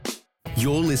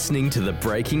You're listening to the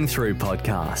Breaking Through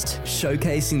podcast,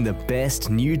 showcasing the best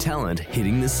new talent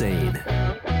hitting the scene.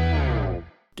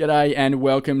 G'day and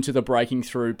welcome to the Breaking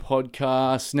Through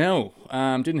podcast. Nell,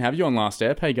 didn't have you on last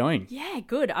ep. How you going? Yeah,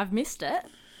 good. I've missed it.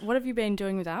 What have you been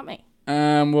doing without me?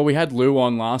 Well, we had Lou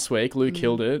on last week. Lou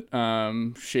killed it.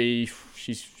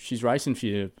 She's racing for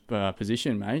your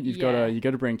position, mate. You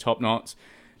got to bring top knots.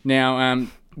 Now,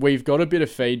 we've got a bit of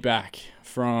feedback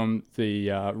from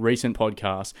the recent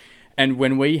podcast, and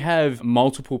when we have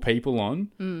multiple people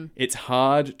on, it's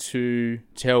hard to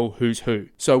tell who's who.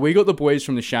 So we got the boys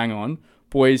from the Shang on.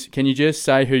 Boys, can you just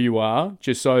say who you are,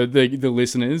 just so the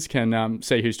listeners can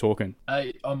see who's talking?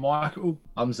 Hey, I'm Michael.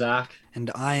 I'm Zach.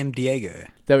 And I am Diego.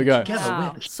 There we go.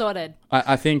 Sorted.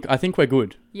 I think we're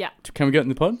good. Yeah. Can we get in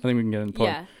the pod? I think we can get in the pod.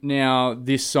 Yeah. Now,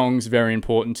 this song's very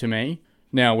important to me.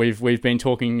 Now, we've been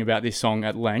talking about this song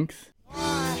at length.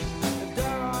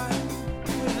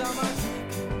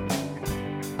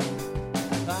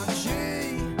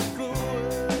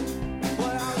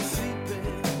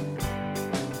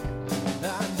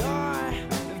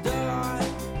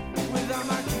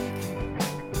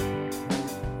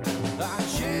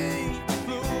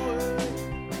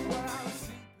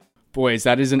 Boys,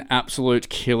 that is an absolute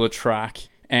killer track.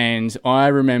 And I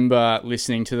remember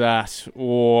listening to that,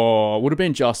 or would have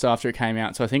been just after it came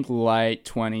out, so I think late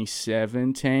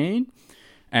 2017.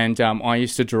 And I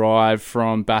used to drive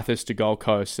from Bathurst to Gold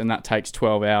Coast, and that takes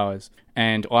 12 hours.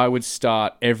 And I would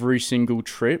start every single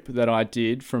trip that I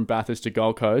did from Bathurst to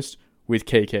Gold Coast with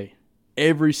Kiki.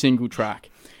 Every single track.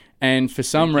 And for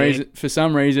some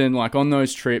reason, like on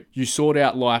those trips, you sort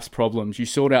out life's problems. You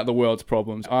sort out the world's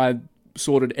problems. I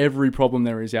sorted every problem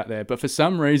there is out there, but for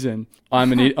some reason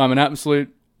I'm an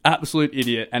absolute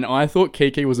idiot, and I thought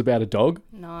Kiki was about a dog.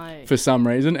 No. For some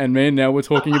reason, and me and Nell were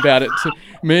talking about it.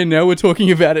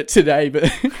 Today, but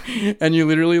and you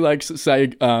literally like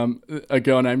say a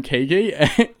girl named Kiki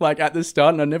like at the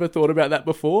start, and I never thought about that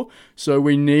before. So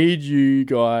we need you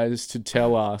guys to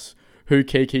tell us who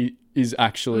Kiki is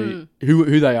actually,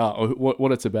 who they are, or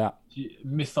what it's about.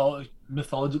 Mythological.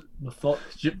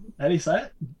 How do you say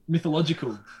it?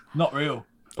 Mythological, not real.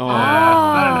 Oh,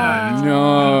 I don't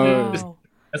know. no.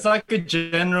 It's like a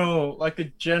general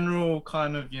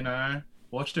kind of,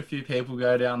 watched a few people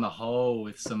go down the hole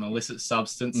with some illicit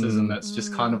substances, and that's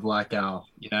just kind of like our,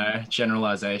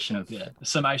 generalization of a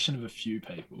summation of a few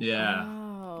people. Yeah.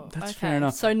 Oh, That's fair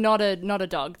enough. So not a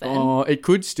dog then. Oh, it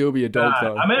could still be a dog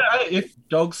though. I mean, if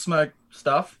dogs smoke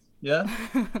stuff, yeah.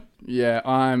 Yeah,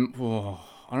 I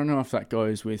don't know if that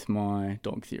goes with my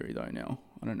dog theory though. Now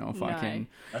I don't know if I can.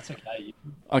 That's okay.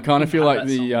 I kind of feel like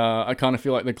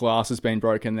the glass has been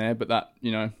broken there, but that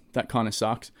that kind of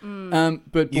sucks.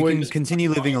 But You boys, can continue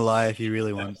living a lie if you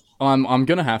really want. I'm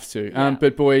gonna have to. Yeah.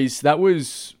 But boys, that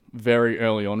was very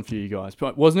early on for you guys.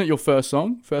 But wasn't it your first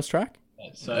track?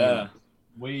 So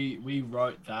we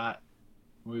wrote that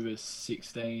when we were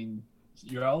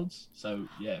 16-year-olds. So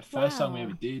yeah, first song we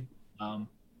ever did.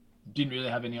 Didn't really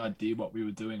have any idea what we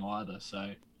were doing either.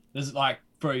 So there's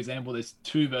for example, there's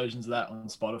 2 versions of that on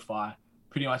Spotify,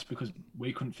 pretty much because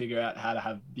we couldn't figure out how to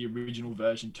have the original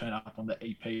version turn up on the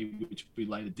EP, which we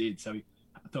later did. So I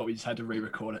thought we just had to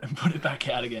re-record it and put it back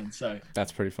out again. So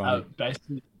That's pretty funny.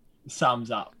 Basically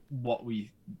sums up what we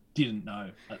didn't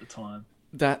know at the time.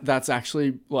 That's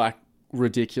actually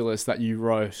ridiculous that you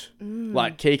wrote.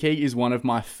 Like Kiki is one of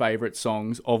my favorite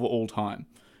songs of all time.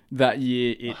 That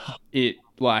year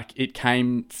it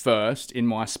came first in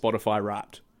my Spotify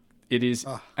Wrapped. It is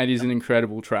an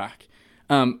incredible track.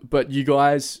 But you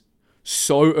guys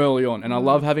so early on, and I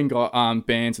love having got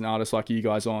bands and artists like you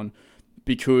guys on,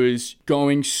 because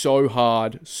going so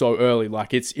hard so early,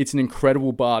 it's an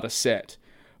incredible bar to set.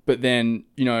 But then,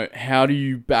 how do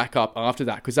you back up after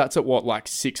that? Because that's at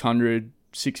 600,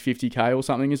 650K or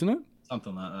something, isn't it?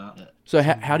 Something like that. Yeah. So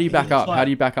how do you back up? How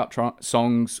do you back up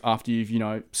songs after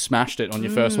you've, smashed it on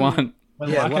your first one?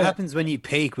 What happens when you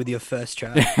peak with your first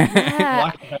track?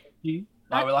 Yeah.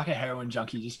 We're like a heroin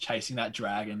junkie just chasing that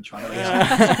dragon, trying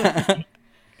to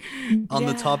On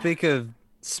the topic of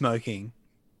smoking,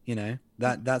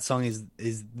 that song is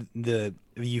the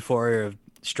euphoria of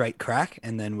straight crack,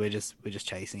 and then we're just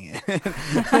chasing it.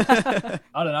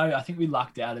 I don't know. I think we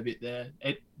lucked out a bit there.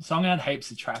 Song had heaps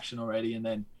of traction already, and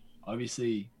then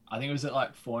obviously I think it was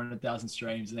at 400,000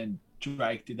 streams, and then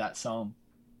Drake did that song.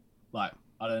 I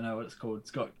don't know what it's called. It's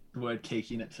got the word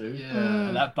Kiki in it too. Yeah.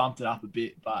 And that bumped it up a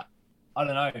bit, but I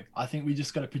don't know. I think we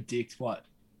just got to predict what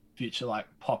future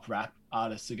pop rap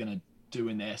artists are going to do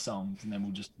in their songs, and then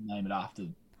we'll just name it after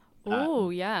Oh,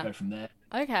 yeah. Go from there.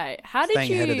 Okay. How did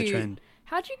Staying ahead of the trend.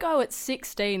 How'd you go at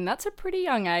 16? That's a pretty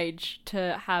young age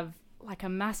to have like a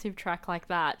massive track like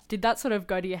that, did that sort of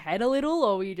go to your head a little,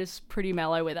 or were you just pretty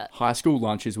mellow with it? High school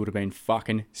lunches would have been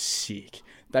fucking sick.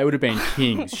 They would have been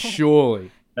kings,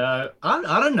 surely. I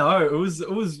don't know. It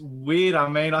was weird. I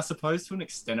mean, I suppose to an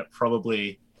extent it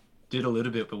probably did a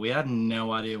little bit, but we had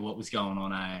no idea what was going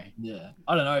on, eh? Yeah.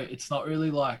 I don't know. It's not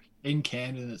really like in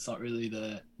Camden, it's not really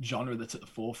the genre that's at the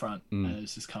forefront. And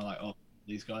it's just kind of like, oh,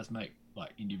 these guys make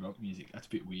like indie rock music. That's a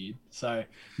bit weird. So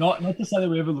not to say that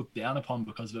we ever looked down upon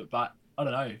because of it, but I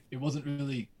don't know. It wasn't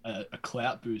really a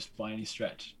clout boost by any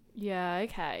stretch. Yeah,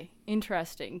 okay.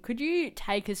 Interesting. Could you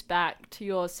take us back to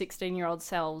your 16-year-old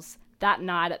selves that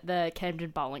night at the Camden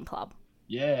Bowling Club?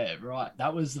 Yeah, right.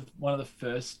 That was one of the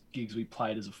first gigs we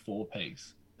played as a Four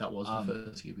Peaks. That was the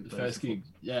first gig. The first gig,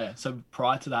 yeah. So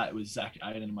prior to that, it was Zach,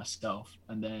 Aiden, and myself,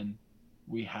 and then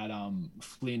we had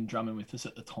Flynn drumming with us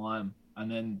at the time. And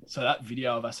then so that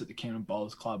video of us at the Camden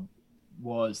Bowls Club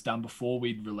was done before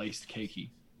we'd released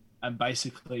Kiki, and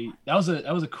basically that was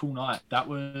a cool night. That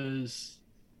was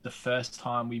the first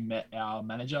time we met our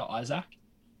manager Isaac,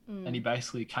 and he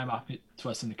basically came up to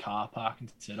us in the car park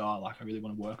and said, "Oh, like I really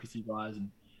want to work with you guys," and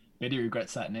Betty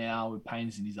regrets that now with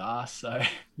pains in his ass. So,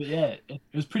 but yeah, it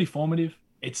was pretty formative.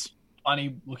 It's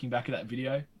funny looking back at that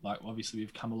video. Like, obviously,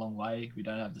 we've come a long way. We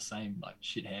don't have the same like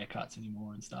shit haircuts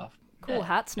anymore and stuff. Cool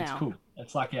hats now. It's cool.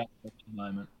 It's like our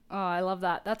moment. Oh, I love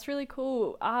that. That's really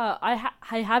cool. I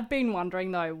have been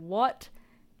wondering though, what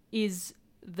is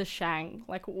the Shang?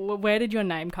 Like, where did your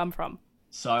name come from?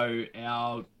 So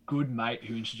our good mate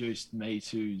who introduced me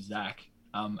to Zach,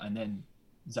 and then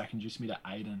Zach introduced me to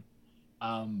Aiden.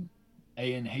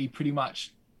 Ian, he pretty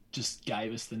much just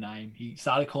gave us the name. He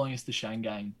started calling us the Shang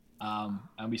Gang,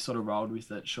 and we sort of rolled with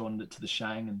it, shortened it to the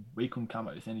Shang, and we couldn't come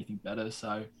up with anything better.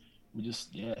 So we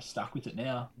just stuck with it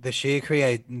now. The sheer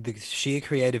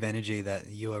creative energy that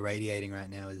you are radiating right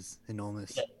now is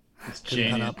enormous. Yeah.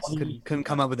 Couldn't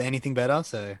come up with anything better.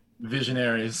 So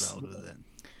visionaries. rolled with it.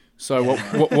 So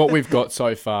what we've got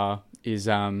so far is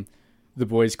the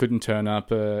boys couldn't turn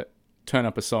up a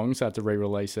song, so I had to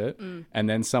re-release it, and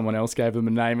then someone else gave them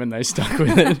a name and they stuck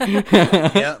with it.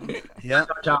 Yeah.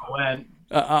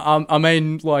 I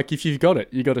mean, like, if you've got it,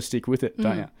 you got to stick with it,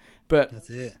 don't you? But That's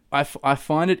it. I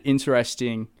find it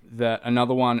interesting that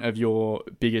another one of your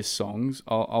biggest songs,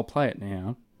 I'll play it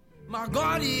now. My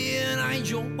guardian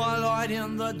angel, my light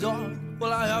in the dark.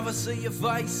 Will I ever see your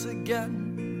face again?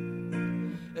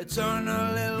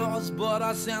 Eternally lost, but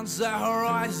I sense the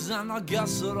horizon. I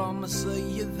guess that I'ma see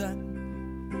you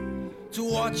then. To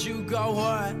watch you go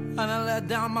away, and I let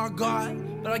down my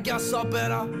guard. But I guess I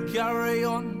better carry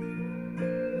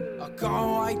on. I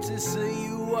can't wait to see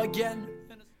you again.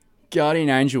 Guardian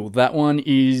Angel, that one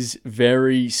is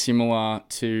very similar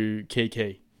to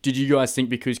Kiki. Did you guys think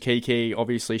because Kiki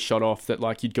obviously shot off that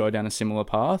like you'd go down a similar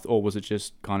path, or was it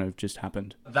just kind of just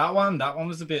happened? That one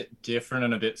was a bit different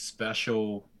and a bit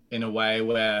special in a way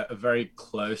where a very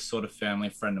close sort of family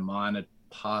friend of mine had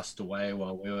passed away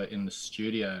while we were in the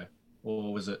studio,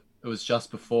 or was it? It was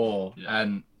just before,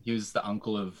 and he was the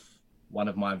uncle of one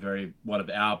of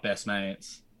our best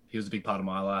mates. He was a big part of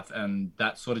my life, and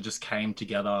that sort of just came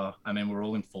together. I mean, we're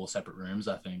all in 4 separate rooms,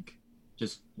 I think,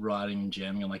 just writing and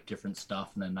jamming on like different stuff,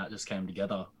 and then that just came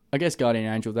together. I guess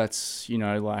Guardian Angel, that's,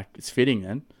 like, it's fitting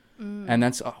then. And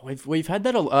that's, we've had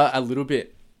that a little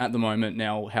bit at the moment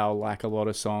now, how like a lot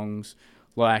of songs,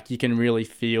 like you can really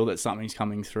feel that something's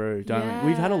coming through, don't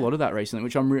we? We've had a lot of that recently,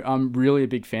 which I'm really a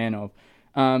big fan of.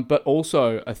 But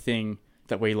also a thing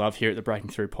that we love here at the Breaking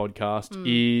Through podcast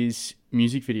is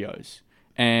music videos.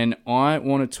 And I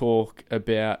want to talk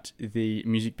about the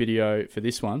music video for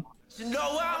this one. You know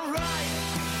I'm right,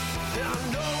 and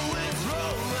I know it's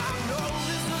wrong. I know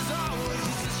this was always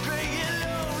just a string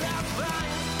alone. That's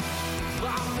fine,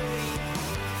 by me,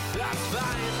 that's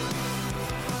fine.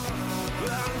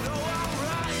 But I know I'm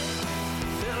right,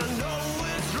 and I know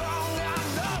it's wrong. I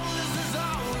know this is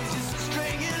always just a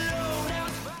string alone.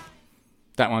 That's fine.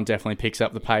 That one definitely picks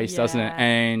up the pace, doesn't it?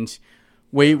 And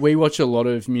we watch a lot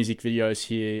of music videos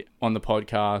here on the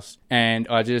podcast, and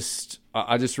I just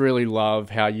really love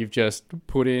how you've just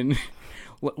put in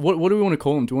what do we want to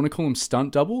call them? Do we want to call them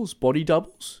stunt doubles, body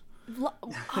doubles?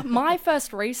 My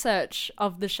first research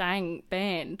of the Shang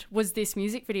band was this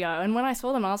music video, and when I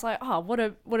saw them, I was like, "Oh, what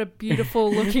a beautiful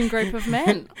looking group of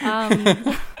men."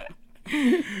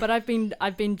 But I've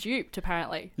been duped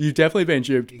apparently. You've definitely been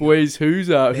duped, boys.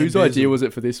 Whose idea was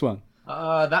it for this one?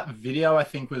 That video I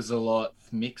think was a lot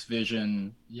mixed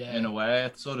vision in a way.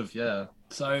 It's sort of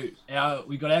So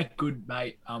we got our good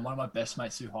mate, one of my best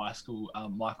mates through high school,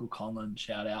 Michael Conlon,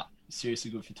 shout out.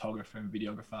 seriously good photographer and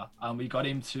videographer. We got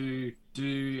him to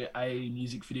do a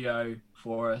music video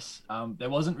for us. There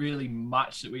wasn't really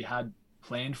much that we had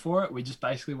planned for it. We just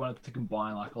basically wanted to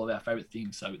combine like all of our favorite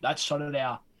things. So that shot at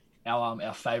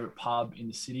our favorite pub in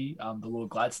the city, the Lord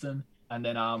Gladstone, and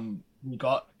then we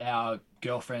got our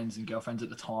girlfriends at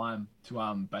the time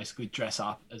to basically dress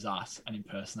up as us and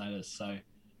impersonate us. So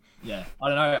yeah, I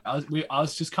don't know. I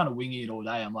was just kind of winging it all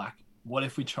day. I'm like, what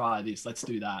if we try this? Let's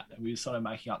do that. And we were sort of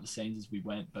making up the scenes as we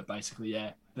went. But basically,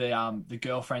 yeah, the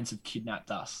girlfriends have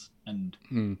kidnapped us, and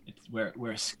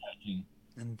we're escaping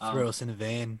And throw us in a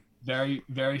van. Very,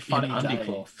 very funny day.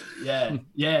 Undercloth. Yeah,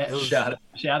 yeah. Shout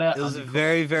out. It was a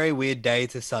very, very weird day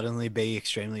to suddenly be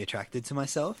extremely attracted to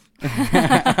myself.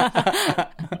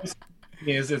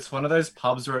 It's one of those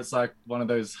pubs where it's like one of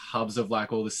those hubs of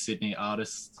like all the Sydney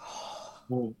artists.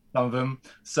 Well, some of them.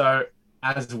 So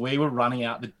as we were running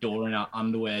out the door in our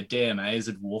underwear, DMAs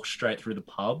had walked straight through the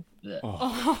pub. Yeah.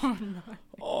 Oh no.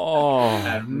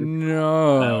 Oh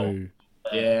no.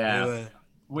 Yeah.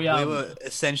 We We were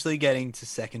essentially getting to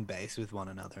second base with one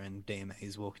another, and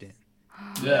DMA's walked in.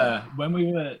 Yeah, when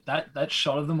we were that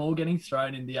shot of them all getting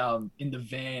thrown in the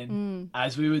van,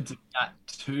 as we were doing that,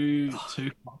 two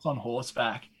cops on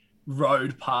horseback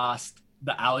rode past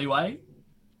the alleyway,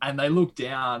 and they looked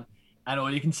down, and all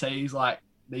you can see is like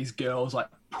these girls like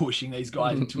pushing these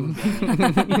guys into a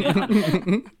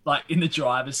van, like in the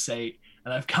driver's seat,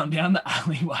 and they've come down the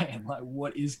alleyway, and like,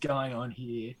 what is going on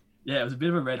here? Yeah, it was a bit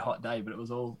of a red hot day, but it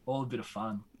was all a bit of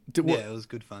fun. Yeah, it was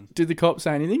good fun. Did the cops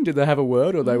say anything? Did they have a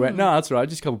word, or they went, "No, that's all right.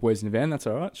 Just a couple of boys in the van. That's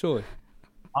all right, surely."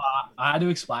 I had to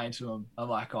explain to them. I'm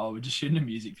like, "Oh, we're just shooting a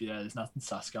music video. There's nothing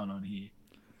sus going on here."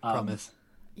 Promise.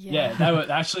 Yeah, they were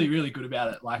actually really good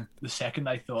about it. Like the second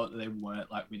they thought that they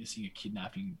weren't like witnessing a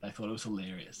kidnapping, they thought it was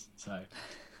hilarious. So,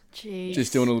 Jeez.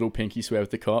 Just doing a little pinky swear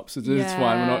with the cops. It's fine.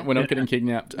 Yeah. We're not getting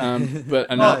kidnapped. But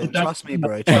No, another, trust me,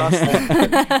 bro. Trust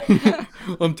me.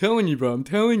 I'm telling you, bro. I'm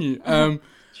telling you.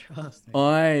 Trust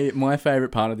me. My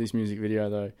favorite part of this music video,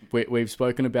 though, we've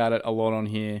spoken about it a lot on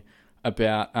here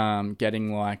about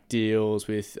getting like deals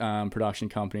with production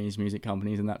companies, music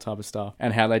companies, and that type of stuff,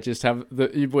 and how they just have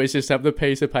you boys just have the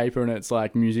piece of paper and it's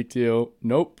like music deal.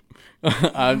 Nope.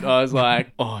 I was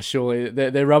like, oh, surely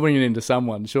they're rubbing it into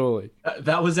someone, surely.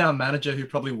 That was our manager who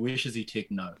probably wishes he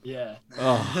ticked no. yeah.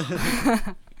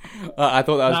 Oh. I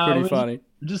thought that was pretty funny.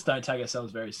 We just don't take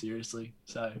ourselves very seriously.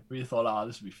 So we thought, oh,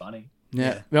 this would be funny.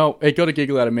 Yeah. Well, it got a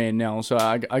giggle out of me and Nell, so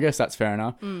I guess that's fair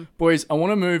enough. Boys, I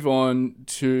want to move on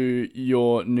to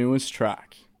your newest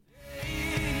track.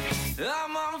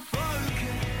 I'm on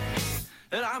focus,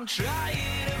 and I'm trying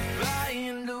to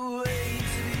find a way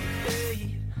to be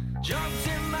paid. Jumped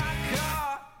in my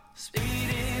car,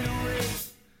 speeding away,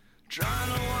 trying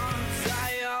to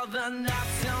untie all the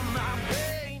knots on my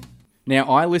brain. Now,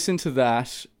 I listened to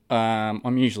that.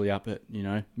 I'm usually up at,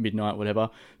 midnight, whatever.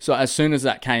 So as soon as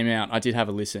that came out, I did have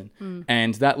a listen.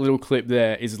 And that little clip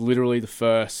there is literally the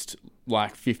first,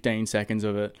 15 seconds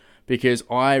of it. Because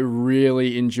I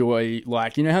really enjoy,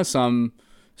 how some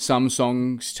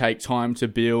songs take time to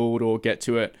build or get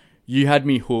to it. You had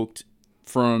me hooked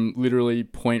from literally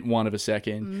 0.1 of a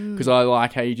second. Because I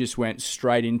like how you just went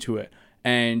straight into it.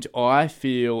 And I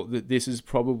feel that this is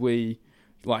probably,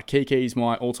 Kiki's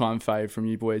my all-time fave from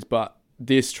you boys, but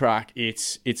this track,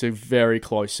 it's a very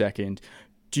close second.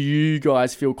 Do you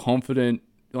guys feel confident?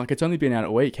 It's only been out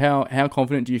a week. How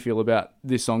confident do you feel about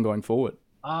this song going forward?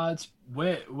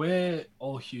 We're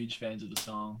all huge fans of the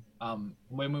song.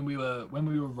 When we were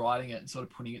writing it and sort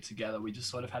of putting it together, we just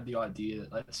sort of had the idea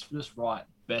that let's just write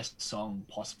best song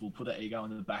possible, put the ego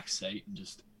in the back seat, and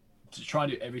just to try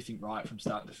and do everything right from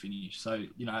start to finish. So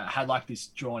I had this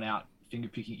drawn out finger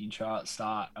picking intro at the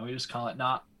start, and we just kind of like,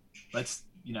 nah, let's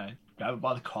grab it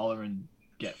by the collar and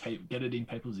get it in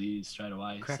people's ears straight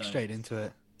away. Crack straight into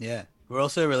it. Yeah. We're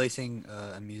also releasing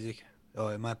a music,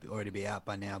 or it might already be out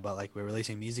by now, but we're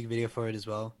releasing a music video for it as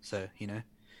well. So,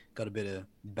 got a bit of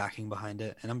backing behind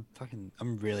it. And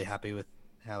I'm really happy with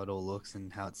how it all looks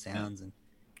and how it sounds. And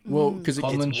Well, because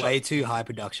it's way too high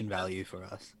production value for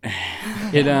us.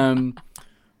 it,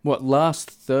 last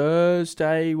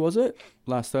Thursday, was it?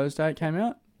 Last Thursday it came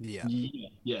out? Yeah.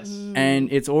 Yes.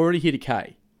 And it's already hit a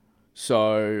K.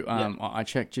 So I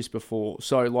checked just before.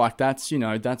 So that's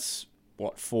that's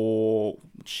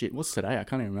what's today? I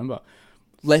can't even remember.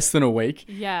 Less than a week.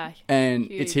 Yeah. And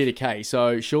huge. It's hit a K.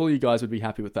 So surely you guys would be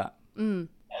happy with that.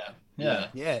 Yeah.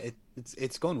 Yeah,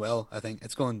 it's gone well. I think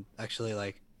it's gone actually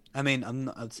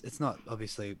it's not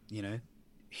obviously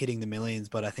hitting the millions,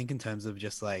 but I think in terms of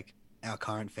just our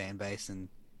current fan base, and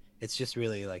it's just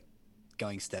really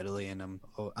going steadily, and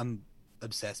I'm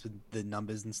obsessed with the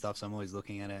numbers and stuff, so I'm always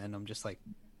looking at it, and I'm just like,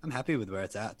 I'm happy with where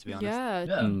it's at, to be honest. Yeah.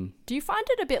 Yeah. Do you find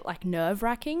it a bit like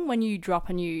nerve-wracking when you drop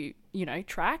a new,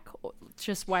 track, or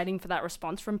just waiting for that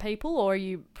response from people, or are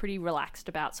you pretty relaxed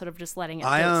about sort of just letting it do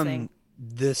its thing?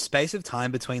 The space of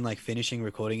time between like finishing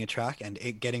recording a track and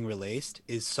it getting released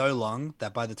is so long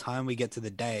that by the time we get to the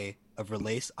day of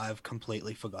release, I've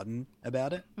completely forgotten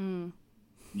about it.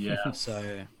 Yeah.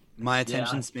 So my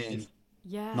attention span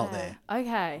Yeah. not there.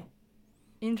 Okay.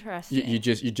 Interesting. You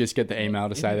just get the email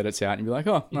to say that it's out, and you're like,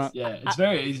 oh, right. Yeah, it's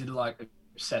very easy to like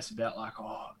obsess about like,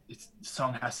 oh, the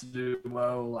song has to do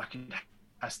well, like it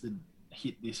has to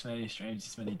hit this many streams,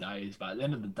 this many days. But at the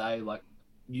end of the day, like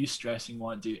you stressing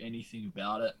won't do anything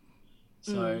about it.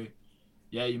 So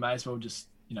yeah, you may as well just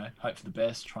hope for the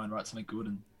best, try and write something good,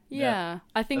 and yeah,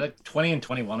 I think Like 20 and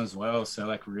 21 as well. So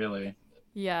like really.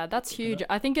 yeah, that's huge.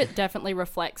 I think it definitely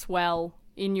reflects well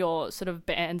in your sort of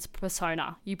band's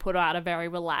persona. You put out a very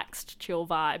relaxed, chill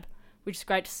vibe, which is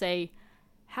great to see.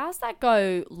 How's that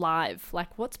go live?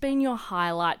 Like, what's been your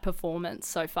highlight performance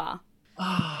so far?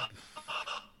 What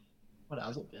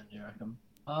has it been? You reckon?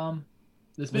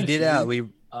 There's been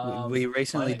We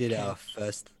recently did our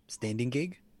first standing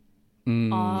gig Oh, in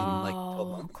like 12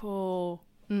 months. cool.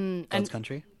 God's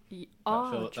country.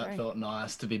 That felt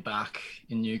nice to be back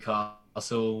in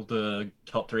Newcastle, the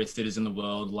top 3 cities in the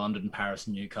world: London, Paris,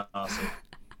 and Newcastle.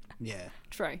 Yeah.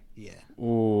 True. Yeah.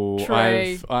 Ooh,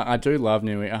 True. I do love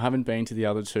Newey. I haven't been to the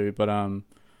other two, but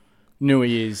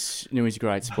Newey's a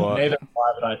great spot. Neither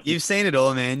private, I think. You've seen it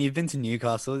all, man. You've been to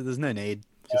Newcastle. There's no need.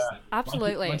 Just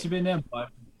Absolutely. Once you've been down by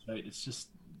street, it's just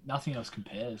nothing else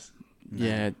compares.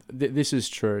 Yeah, this is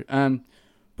true.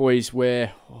 Boys,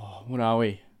 what are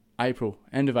we? April,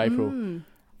 end of April.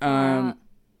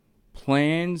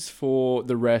 Plans for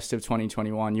the rest of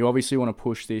 2021. You obviously want to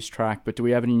push this track, but do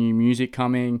we have any new music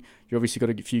coming? You obviously got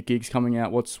a few gigs coming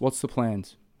out. What's the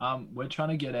plans? We're trying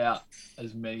to get out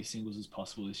as many singles as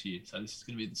possible this year. So this is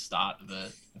going to be the start of a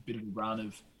bit of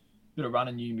a run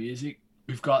of new music.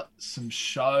 We've got some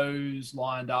shows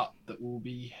lined up that will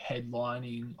be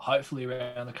headlining, hopefully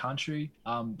around the country.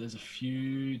 There's a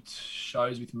few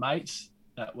shows with mates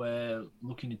that we're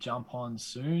looking to jump on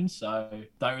soon. So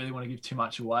don't really want to give too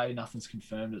much away. Nothing's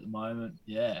confirmed at the moment.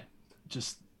 Yeah,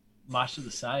 just much of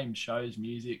the same. Shows,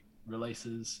 music,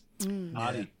 releases,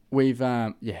 party. Yeah. We've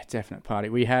definite party.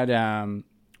 We had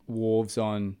Wolves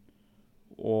on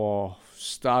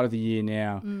start of the year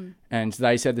now, and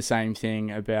they said the same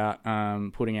thing about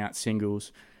putting out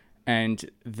singles, and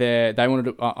they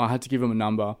wanted to, I had to give them a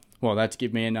number. Well, they had to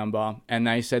give me a number, and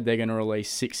they said they're going to release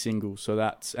 6 singles. So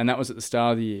that was at the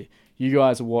start of the year. You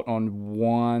guys are on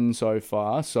 1 so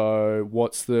far. So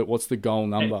what's the goal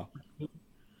number?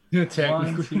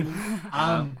 Technically.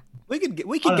 we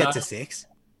could get to 6.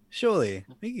 Surely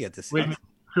we could get to 6. We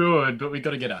could, but we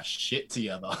got to get our shit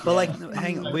together. But like,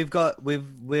 hang on, we've got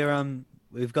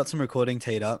some recording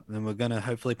teed up, and we're gonna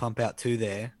hopefully pump out 2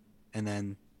 there, and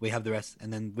then we have the rest,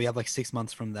 and then we have like 6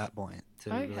 months from that point to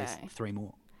release 3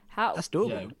 more. That's doable.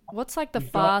 Yeah. What's like the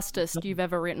fastest you've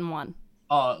ever written one?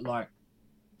 Oh, like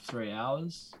 3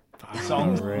 hours. That's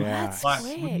Like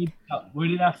quick. we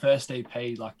did our first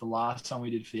EP. Like the last song we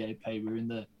did for the EP,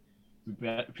 we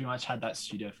pretty much had that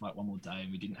studio for like 1 more day,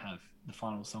 and we didn't have the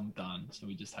final song done, so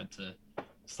we just had to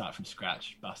start from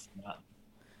scratch, bust it out,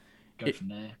 go from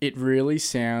there. It really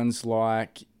sounds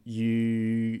like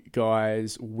you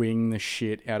guys wing the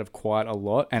shit out of quite a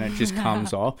lot, and it just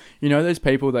comes off. You know, there's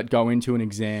people that go into an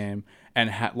exam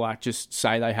and just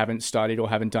say they haven't studied or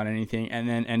haven't done anything, and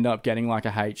then end up getting like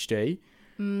a HD.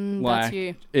 That's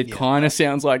you. It kind of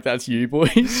sounds like that's you,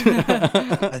 boys.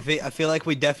 I feel like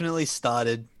we definitely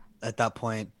started at that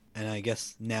point, and I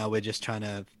guess now we're just trying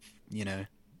to,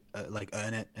 like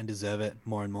earn it and deserve it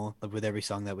more and more. Like with every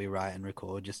song that we write and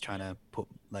record, just trying to put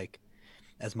like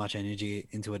as much energy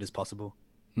into it as possible.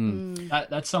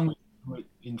 That song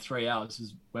in 3 hours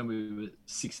was when we were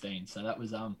 16, so that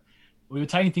was we were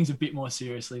taking things a bit more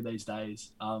seriously these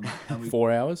days. And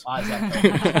 4 hours.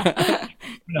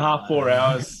 3.5, 4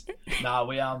 hours.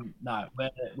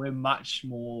 We're much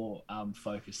more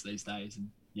focused these days, and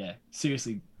yeah,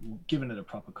 seriously giving it a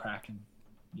proper crack. And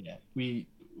yeah, we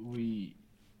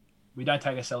don't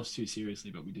take ourselves too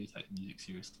seriously, but we do take the music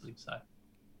seriously. So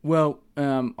Well,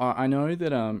 I know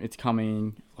that it's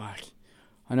coming. Like,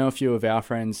 I know a few of our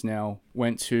friends now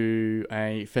went to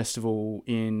a festival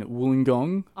in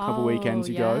Wollongong a couple weekends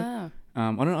ago. Yeah.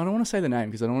 I don't want to say the name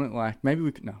because I don't want to maybe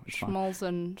we could. No, it's fine. Schmalls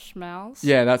and Schmals.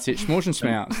 Yeah, that's it. Schmaltz and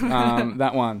Schmaltz.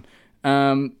 That one.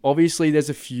 Obviously, there's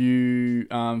a few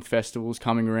festivals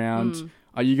coming around.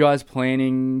 Are you guys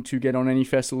planning to get on any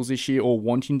festivals this year or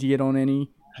wanting to get on any?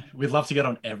 We'd love to get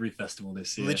on every festival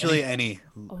this year. Literally any.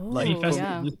 Like Oh, Any festival,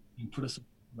 yeah. just put us.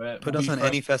 We'll put us be on first.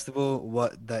 any festival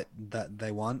that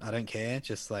they want. I don't care.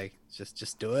 Just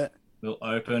do it. We'll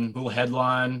open. We'll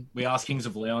headline. We asked Kings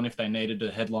of Leon if they needed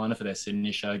a headliner for their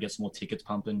Sydney show. Get some more tickets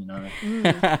pumping. You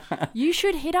know. You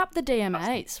should hit up the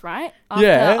DMAs, right?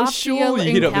 Yeah, after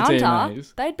surely your hit up the encounter,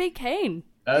 DMAs. they'd be keen.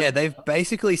 Yeah, they've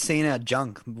basically seen our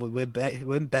junk. We're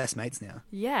best mates now.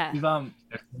 Yeah. We've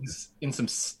in some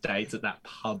states at that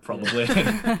pub probably.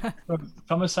 from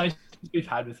conversations we've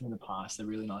had with them in the past, they're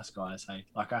really nice guys. Hey,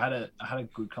 like I had a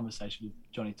good conversation with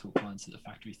Johnny Took once at the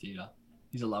Factory Theatre.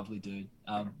 He's a lovely dude.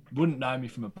 Wouldn't know me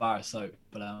from a bar of soap,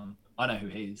 but I know who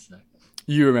he is. So.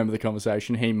 You remember the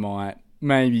conversation. He might.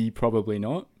 Maybe, probably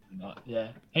not. Yeah,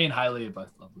 he and Haley are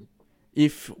both lovely.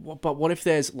 But what if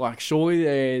there's, like, surely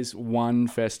there's one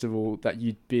festival that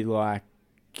you'd be like,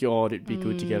 God, it'd be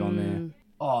good to get on there.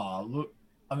 Oh, look,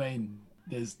 I mean,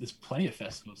 there's plenty of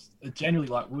festivals. Generally,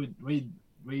 like,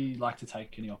 we like to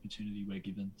take any opportunity we're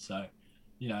given. So,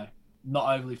 you know,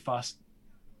 not overly fussed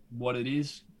what it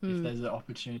is. If there's an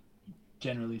opportunity,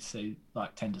 generally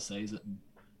tend to seize it and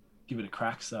give it a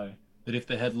crack. So, But if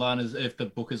the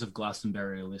bookers of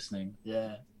Glastonbury are listening,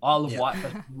 yeah, Isle of Wight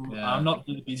Festival. Yeah. I'm not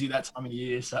really busy that time of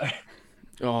year, so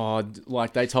Oh,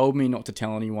 like, they told me not to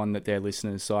tell anyone that they're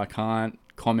listeners, so I can't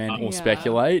comment or Yeah.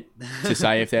 speculate to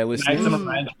say if they're make listeners. some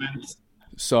arrangements.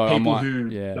 So I people might, who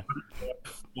yeah.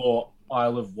 for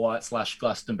Isle of Wight /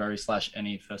 Glastonbury /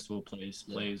 any festival, please,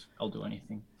 I'll do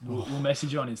anything. We'll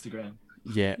message you on Instagram.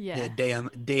 Yeah. Yeah. Yeah,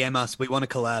 DM us. We want to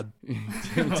collab.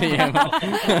 TM.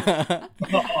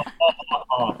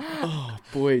 Oh,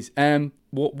 boys.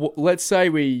 Let's say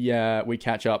we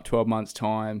catch up 12 months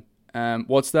time.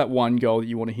 What's that one goal that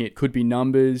you want to hit? Could be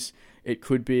numbers. It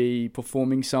could be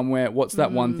performing somewhere. What's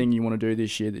that one thing you want to do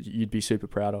this year that you'd be super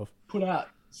proud of?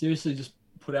 Just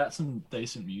put out some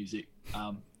decent music.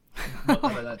 Not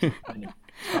that that's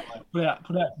put out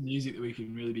some music that we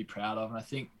can really be proud of, and I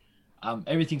think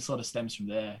everything sort of stems from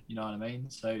there. You know what I mean?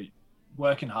 So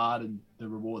working hard and the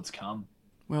rewards come.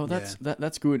 Well, that's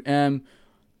good.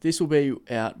 This will be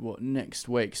out next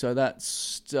week. So that's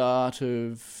start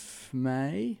of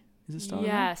May. Is it start?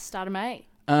 Yeah, start of May.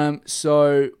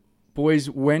 So boys,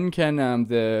 when can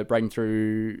the Breaking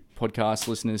Through podcast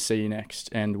listeners see you next,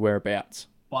 and whereabouts?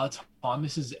 By the time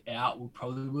this is out, we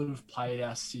probably would have played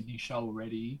our Sydney show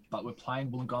already, but we're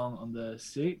playing Wollongong on the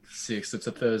 6th. 6th, it's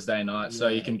a Thursday night, so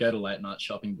Yeah. you can go to late night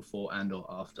shopping before and or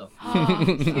after. Oh,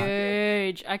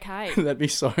 huge. Okay. That'd be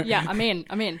so. Yeah, I'm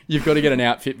in. You've got to get an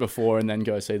outfit before and then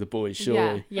go see the boys.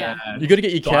 Surely. Yeah. You got to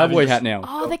get your cowboy hat now.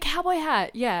 Oh, the cowboy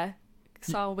hat. Yeah.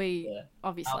 So I'll be,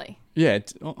 obviously. Yeah,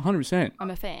 100%.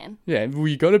 I'm a fan. Yeah, well,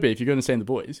 you got to be if you're going to see the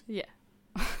boys. Yeah.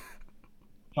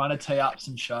 Trying to tee up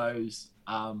some shows,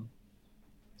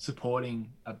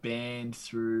 supporting a band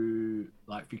through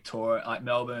like Victoria, like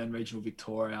Melbourne, regional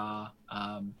Victoria,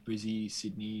 Brizzy,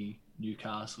 Sydney,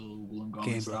 Newcastle,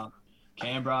 Wollongong,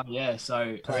 Canberra. Yeah,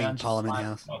 so Playing around Parliament July.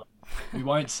 House. We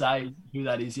won't say who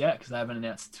that is yet because they haven't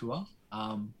announced the tour.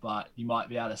 But you might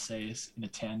be able to see us in a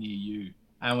town near you.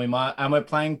 And we're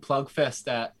playing Plugfest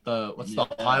at the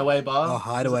Hideaway Bar. Oh,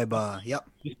 Hideaway Bar. Yep.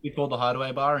 It's called the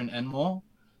Hideaway Bar in Enmore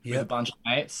with a Yep. bunch of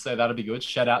mates, so that'll be good.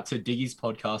 Shout out to Diggy's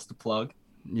podcast to plug.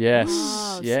 Yes,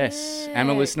 Oh, yes. I'm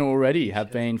a sick. listener already.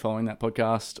 Have been following that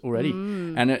podcast already,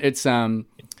 and it's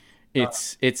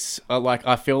like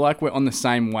I feel like we're on the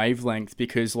same wavelength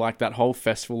because like that whole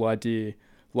festival idea,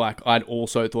 like I'd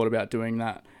also thought about doing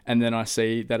that, and then I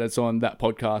see that it's on that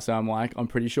podcast, and I'm like, I'm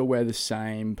pretty sure we're the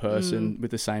same person with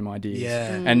the same ideas.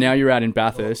 Yeah. And now you're out in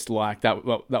Bathurst, like that.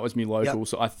 Well, that was me local, Yep.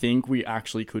 so I think we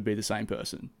actually could be the same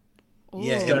person.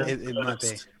 Yeah, Ooh. it might be.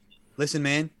 Listen,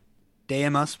 man,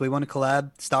 DM us. We want to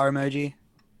collab. Star emoji,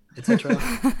 etc.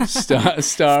 Star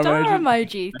Star emoji.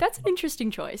 emoji. That's an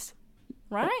interesting choice.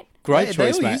 Right? Great They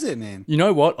choice, all mate. use it, man. You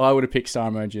know what? I would have picked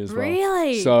star emoji as well.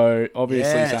 Really? So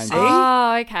obviously, Yeah, same see? thing.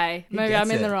 Oh, okay. He Maybe gets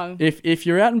I'm in it. the wrong. If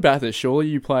you're out in Bathurst, surely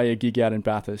you play a gig out in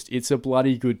Bathurst. It's a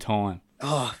bloody good time.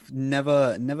 Oh,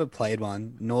 never played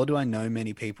one. Nor do I know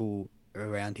many people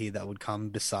around here that would come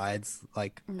besides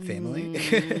like family.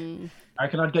 I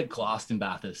reckon I'd get glassed in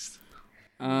Bathurst.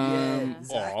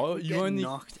 Zach, Oh, you you get only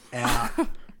knocked out.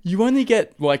 you only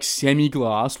get like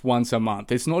semi-glassed once a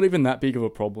month. It's not even that big of a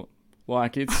problem.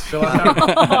 Like it's All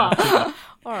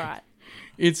right.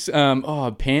 it's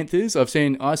Panthers. I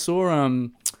saw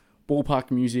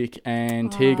Ballpark Music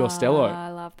and Tia Costello I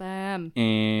love them.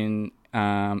 in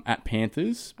at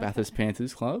Panthers, Bathurst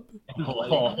Panthers Club.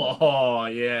 Oh,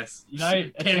 yes. You know,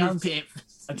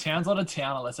 it A town's not a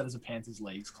town unless it is a Panthers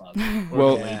Leagues club.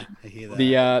 Well, Yeah, I hear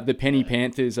that. the Penny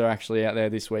Panthers are actually out there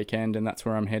this weekend, and that's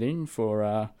where I'm heading for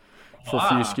a few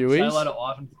skewies. Say hello to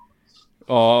Ivan.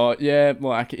 Oh yeah,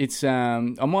 like it's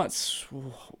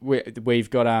we've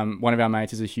got one of our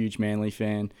mates is a huge Manly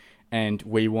fan, and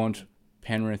we want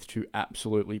Penrith to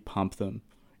absolutely pump them.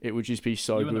 It would just be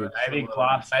so good.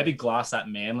 Maybe glass that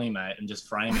Manly, mate, and just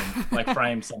frame him, like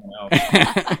frame someone else.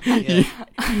 Yeah.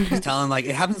 Just tell him, like,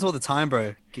 it happens all the time,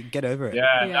 bro. Get over it.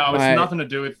 Yeah, Yeah. no, it's Mate. nothing to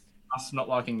do with us not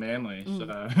liking Manly.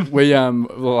 So We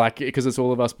like because it's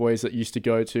all of us boys that used to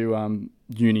go to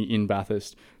uni in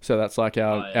Bathurst, so that's like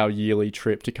our yearly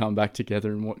trip to come back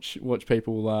together and watch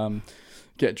people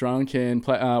get drunk and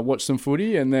play, watch some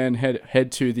footy, and then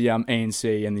head to the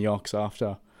ANC and the Ox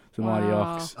after. The mighty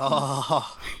Wow. Ox.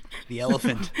 Oh, the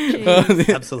elephant.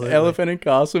 Jeez. Absolutely. Elephant and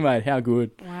Castle, mate. How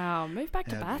good. Wow, move back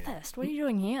to Hell yeah. Bathurst. What are you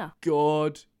doing here?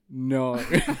 God, no.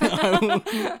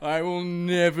 I will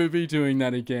never be doing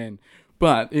that again.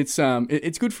 But it's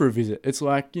good for a visit. It's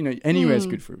like, anywhere's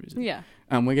good for a visit. Yeah.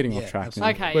 We're getting Yeah, off track.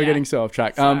 absolutely. Now. Okay, We're yeah. getting so off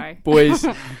track. Sorry. Boys,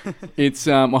 it's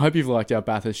I hope you've liked our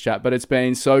Bathurst chat, but it's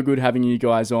been so good having you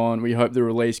guys on. We hope the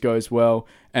release goes well,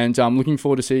 and I'm looking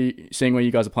forward to seeing where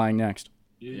you guys are playing next.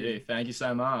 yeah, thank you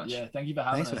so much. Yeah, thank you for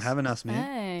having Thanks us. for having us, man.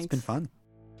 Thanks. It's been fun.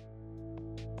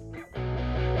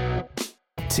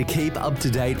 To keep up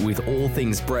to date with all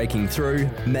things breaking through,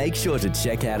 make sure to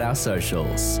check out our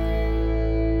socials.